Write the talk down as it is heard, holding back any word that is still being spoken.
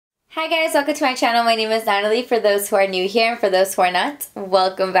Hi guys, welcome to my channel. My name is Natalie. For those who are new here and for those who are not,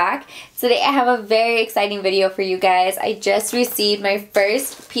 welcome back. Today I have a very exciting video for you guys. I just received my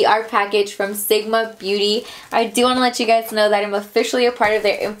first PR package from Sigma Beauty. I do want to let you guys know that I'm officially a part of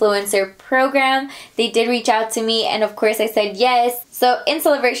their influencer program. They did reach out to me and of course I said yes. So in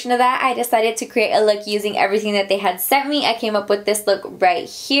celebration of that, I decided to create a look using everything that they had sent me. I came up with this look right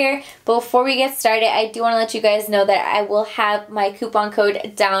here. But before we get started, I do want to let you guys know that I will have my coupon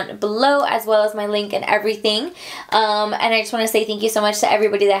code down below as well as my link and everything. And I just want to say thank you so much to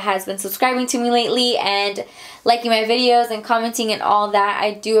everybody that has been subscribing to me lately and liking my videos and commenting and all that.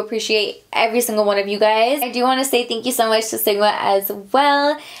 I do appreciate every single one of you guys. I do want to say thank you so much to Sigma as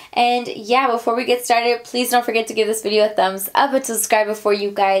well. And yeah, before we get started, please don't forget to give this video a thumbs up and subscribe before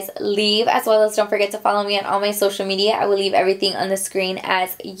you guys leave, as well as don't forget to follow me on all my social media. I will leave everything on the screen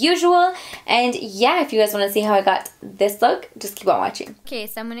as usual. And yeah, if you guys want to see how I got this look, just keep on watching. Okay,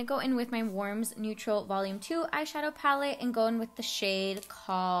 so I'm going to go in with my Warms Neutral Volume 2 eyeshadow palette and go in with the shade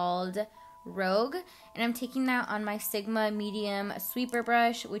called Rogue, and I'm taking that on my Sigma medium sweeper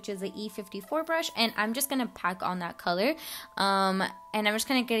brush, which is the E54 brush, and I'm just gonna pack on that color and I'm just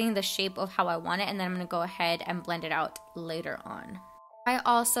kind of getting the shape of how I want it, and then I'm gonna go ahead and blend it out later on. I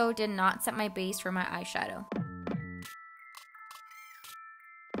also did not set my base for my eyeshadow.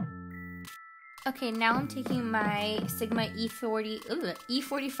 Okay, now I'm taking my Sigma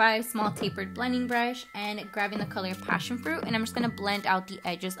E45 small tapered blending brush and grabbing the color Passion Fruit, and I'm just going to blend out the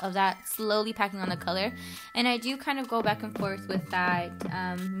edges of that, slowly packing on the color. And I do kind of go back and forth with that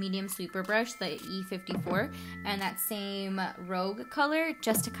medium sweeper brush, the E54, and that same Rogue color,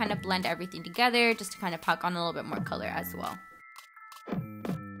 just to kind of blend everything together, just to kind of pack on a little bit more color as well.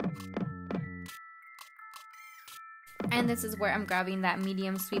 And this is where I'm grabbing that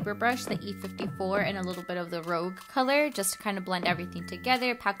medium sweeper brush, the E54, and a little bit of the Rogue color, just to kind of blend everything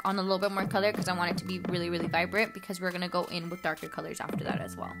together, pack on a little bit more color because I want it to be really, really vibrant, because we're going to go in with darker colors after that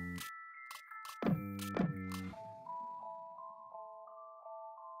as well.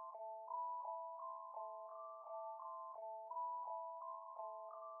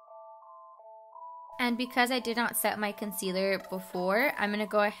 And because I did not set my concealer before, I'm going to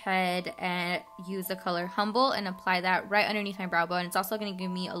go ahead and use the color Humble and apply that right underneath my brow bone. It's also going to give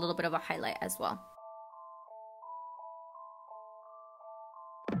me a little bit of a highlight as well.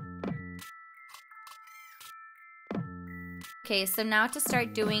 Okay, so now to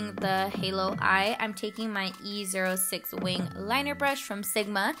start doing the halo eye, I'm taking my E06 wing liner brush from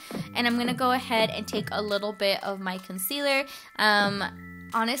Sigma, and I'm going to go ahead and take a little bit of my concealer.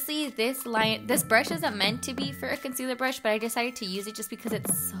 Honestly, this brush isn't meant to be for a concealer brush, but I decided to use it just because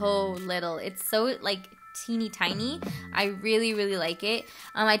it's so little. It's so like teeny tiny. I really, really like it.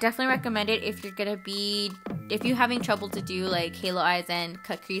 I definitely recommend it if you're having trouble to do like halo eyes and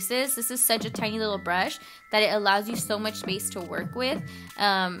cut creases. This is such a tiny little brush that it allows you so much space to work with,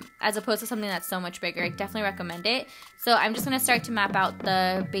 as opposed to something that's so much bigger. I definitely recommend it. So I'm just going to start to map out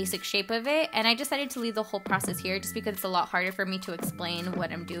the basic shape of it, and I decided to leave the whole process here just because it's a lot harder for me to explain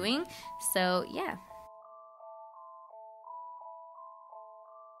what I'm doing. So yeah.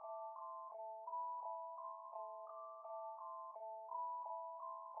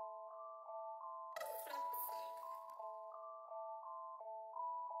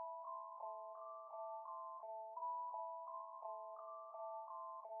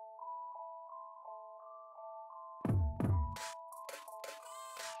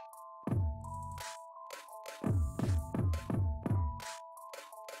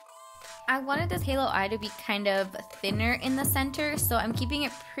 I wanted this halo eye to be kind of thinner in the center, so I'm keeping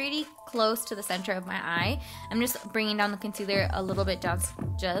it pretty close to the center of my eye. I'm just bringing down the concealer a little bit down.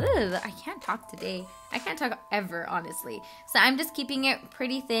 I can't talk today. I can't talk ever, honestly. So I'm just keeping it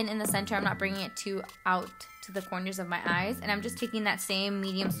pretty thin in the center. I'm not bringing it too out to the corners of my eyes. And I'm just taking that same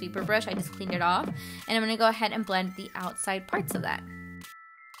medium sweeper brush. I just cleaned it off. And I'm going to go ahead and blend the outside parts of that.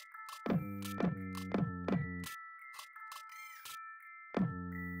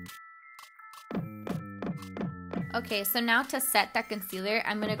 Okay, so now to set that concealer,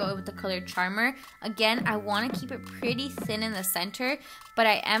 I'm going to go with the color Charmer. Again, I want to keep it pretty thin in the center, but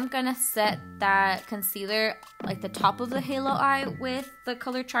I am going to set that concealer like the top of the halo eye with the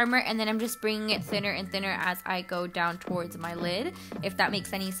color Charmer, and then I'm just bringing it thinner and thinner as I go down towards my lid, if that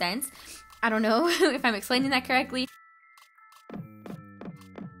makes any sense. I don't know if I'm explaining that correctly.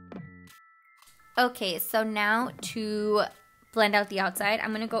 Okay, so now to blend out the outside,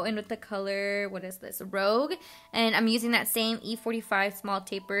 I'm going to go in with the color, what is this, Rogue, and I'm using that same E45 small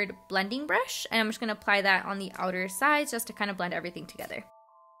tapered blending brush, and I'm just going to apply that on the outer sides just to kind of blend everything together.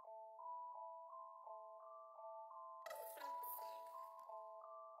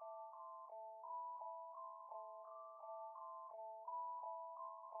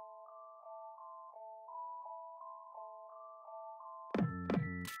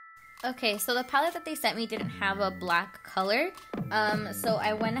 Okay, so the palette that they sent me didn't have a black color, so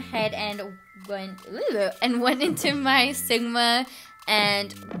I went ahead and went into my Sigma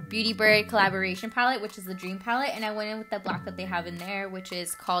and Beauty Bird collaboration palette, which is the Dream palette, and I went in with the black that they have in there, which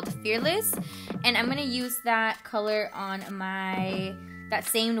is called Fearless, and I'm gonna use that color on that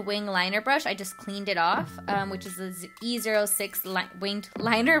same wing liner brush. I just cleaned it off, which is the E06 winged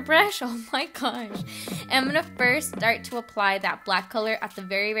liner brush. Oh my gosh. And I'm gonna first start to apply that black color at the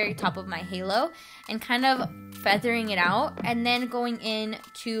very, very top of my halo and kind of feathering it out, and then going in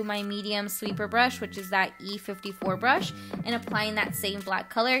to my medium sweeper brush, which is that E54 brush, and applying that same black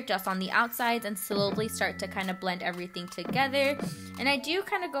color just on the outsides and slowly start to kind of blend everything together. And I do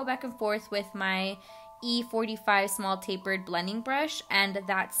kind of go back and forth with my E45 small tapered blending brush and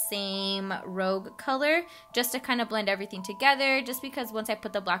that same rogue color just to kind of blend everything together, just because once I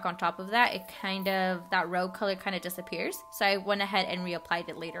put the black on top of that, that rogue color kind of disappears. So I went ahead and reapplied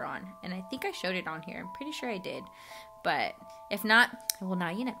it later on, and I think I showed it on here. I'm pretty sure I did, but if not, well,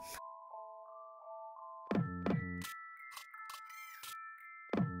 now you know.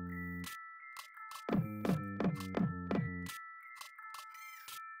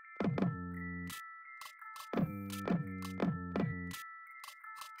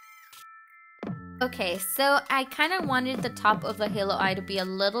 Okay, so I kind of wanted the top of the halo eye to be a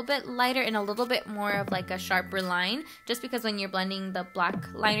little bit lighter and a little bit more of like a sharper line, just because when you're blending the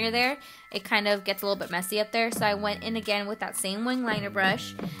black liner there, it kind of gets a little bit messy up there. So I went in again with that same wing liner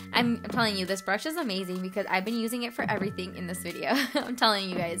brush. I'm telling you, this brush is amazing because I've been using it for everything in this video. I'm telling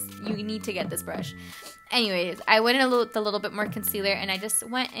you guys, you need to get this brush. Anyways, I went in with a little bit more concealer, and I just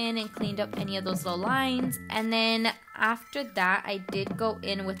went in and cleaned up any of those little lines. And then after that, I did go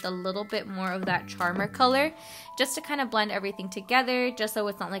in with a little bit more of that Charmer color, just to kind of blend everything together, just so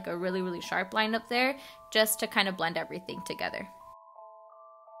it's not like a really, really sharp line up there, just to kind of blend everything together.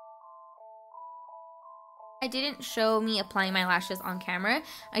 I didn't show me applying my lashes on camera.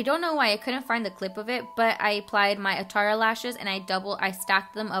 I don't know why, I couldn't find the clip of it, but I applied my Atarah lashes and I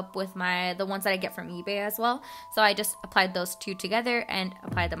stacked them up with the ones that I get from eBay as well. So I just applied those two together and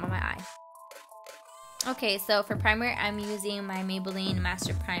applied them on my eye. Okay, so for primer, I'm using my Maybelline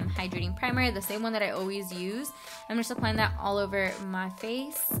Master Prime Hydrating Primer, the same one that I always use. I'm just applying that all over my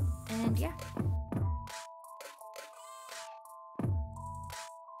face, and yeah.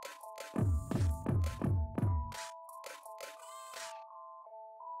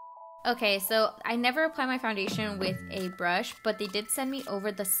 Okay, so I never apply my foundation with a brush, but they did send me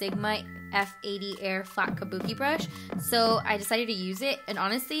over the Sigma F80 Air Flat Kabuki brush, so I decided to use it, and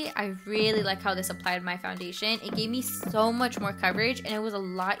honestly, I really like how this applied my foundation. It gave me so much more coverage, and it was a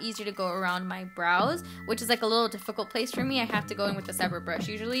lot easier to go around my brows, which is like a little difficult place for me. I have to go in with a separate brush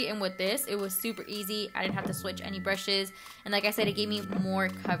usually, and with this, it was super easy. I didn't have to switch any brushes, and like I said, it gave me more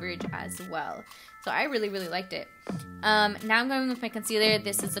coverage as well. So I really, really liked it. Now I'm going with my concealer.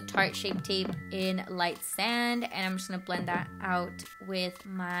 This is the Tarte Shape Tape in Light Sand, and I'm just going to blend that out with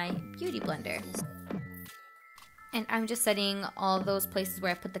my Beauty Blender. And I'm just setting all those places where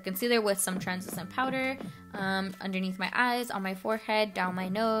I put the concealer with some translucent powder, underneath my eyes, on my forehead, down my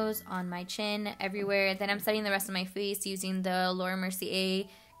nose, on my chin, everywhere. Then I'm setting the rest of my face using the Laura Mercier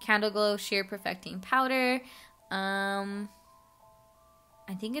Candle Glow Sheer Perfecting Powder.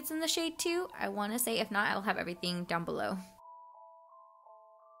 I think it's in the shade 2, I want to say. If not, I'll have everything down below.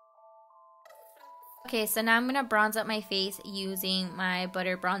 Okay, so now I'm going to bronze up my face using my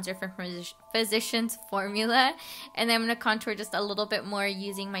Butter Bronzer from Physicians Formula. And then I'm going to contour just a little bit more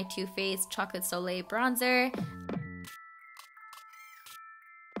using my Too Faced Chocolate Soleil Bronzer.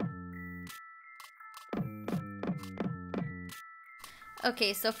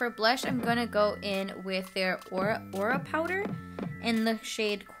 Okay, so for blush, I'm going to go in with their Aura Powder in the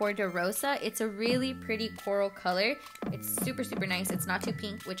shade Cor-De-Rosa. It's a really pretty coral color. It's super, super nice. It's not too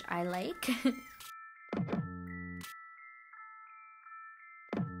pink, which I like.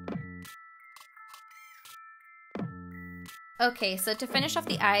 Okay, so to finish off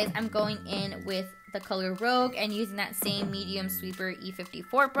the eyes, I'm going in with the color Rogue and using that same medium sweeper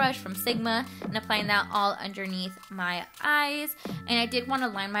E54 brush from Sigma and applying that all underneath my eyes. And I did want to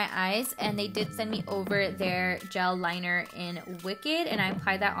line my eyes, and they did send me over their gel liner in Wicked, and I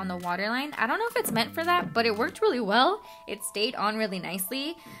applied that on the waterline. I don't know if it's meant for that, but it worked really well. It stayed on really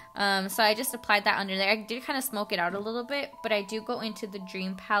nicely. So I just applied that under there. I did kind of smoke it out a little bit, but I do go into the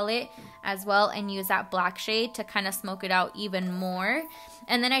Dream palette as well and use that black shade to kind of smoke it out even more.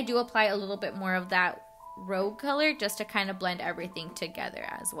 And then I do apply a little bit more of that Rogue color just to kind of blend everything together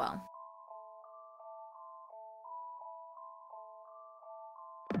as well.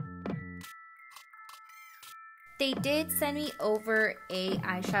 They did send me over a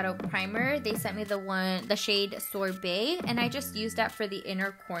eyeshadow primer. They sent me the shade Sorbet, and I just used that for the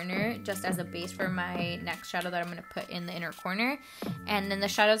inner corner just as a base for my next shadow that I'm going to put in the inner corner. And then the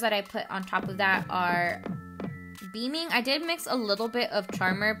shadows that I put on top of that are Beaming. I did mix a little bit of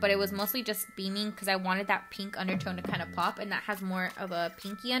Charmer, but it was mostly just Beaming because I wanted that pink undertone to kind of pop, and that has more of a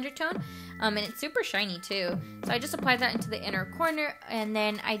pinky undertone. And it's super shiny too. So I just applied that into the inner corner, and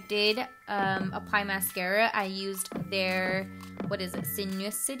then I did apply mascara. I used their, what is it,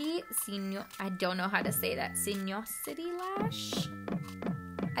 Sinuosity? I don't know how to say that. Sinuosity Lash?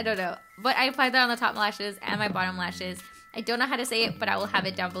 I don't know. But I applied that on the top lashes and my bottom lashes. I don't know how to say it, but I will have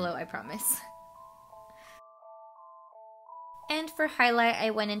it down below, I promise. And for highlight,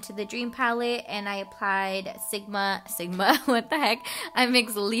 I went into the Dream palette and I applied Sigma, what the heck? I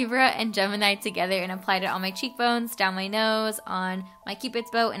mixed Libra and Gemini together and applied it on my cheekbones, down my nose, on my Cupid's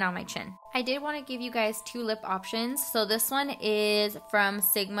bow, and on my chin. I did want to give you guys 2 lip options. So this one is from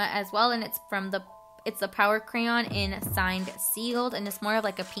Sigma as well, and it's the Power Crayon in Signed Sealed, and it's more of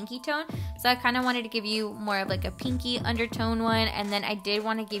like a pinky tone. So I kind of wanted to give you more of like a pinky undertone one, and then I did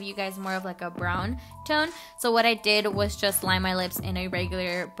want to give you guys more of like a brown tone. So what I did was just line my lips in a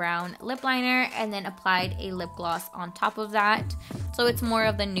regular brown lip liner and then applied a lip gloss on top of that. So it's more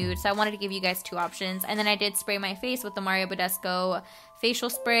of the nude. So I wanted to give you guys 2 options. And then I did spray my face with the Mario Badescu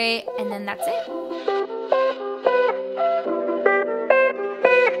facial spray, and then that's it.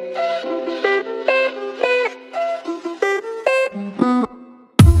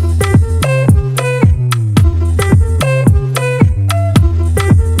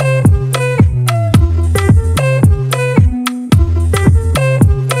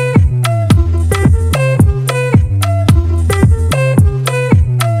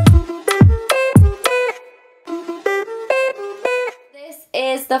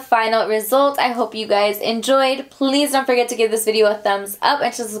 The final result. I hope you guys enjoyed. Please don't forget to give this video a thumbs up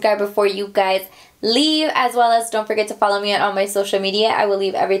and to subscribe before you guys leave, as well as don't forget to follow me on all my social media. I will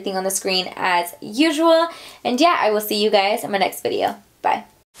leave everything on the screen as usual. And yeah, I will see you guys in my next video. Bye.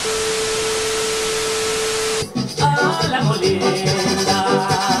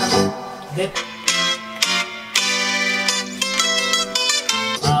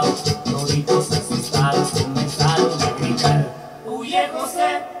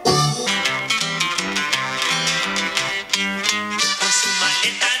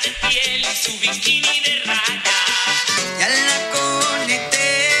 Su bikini de rayas.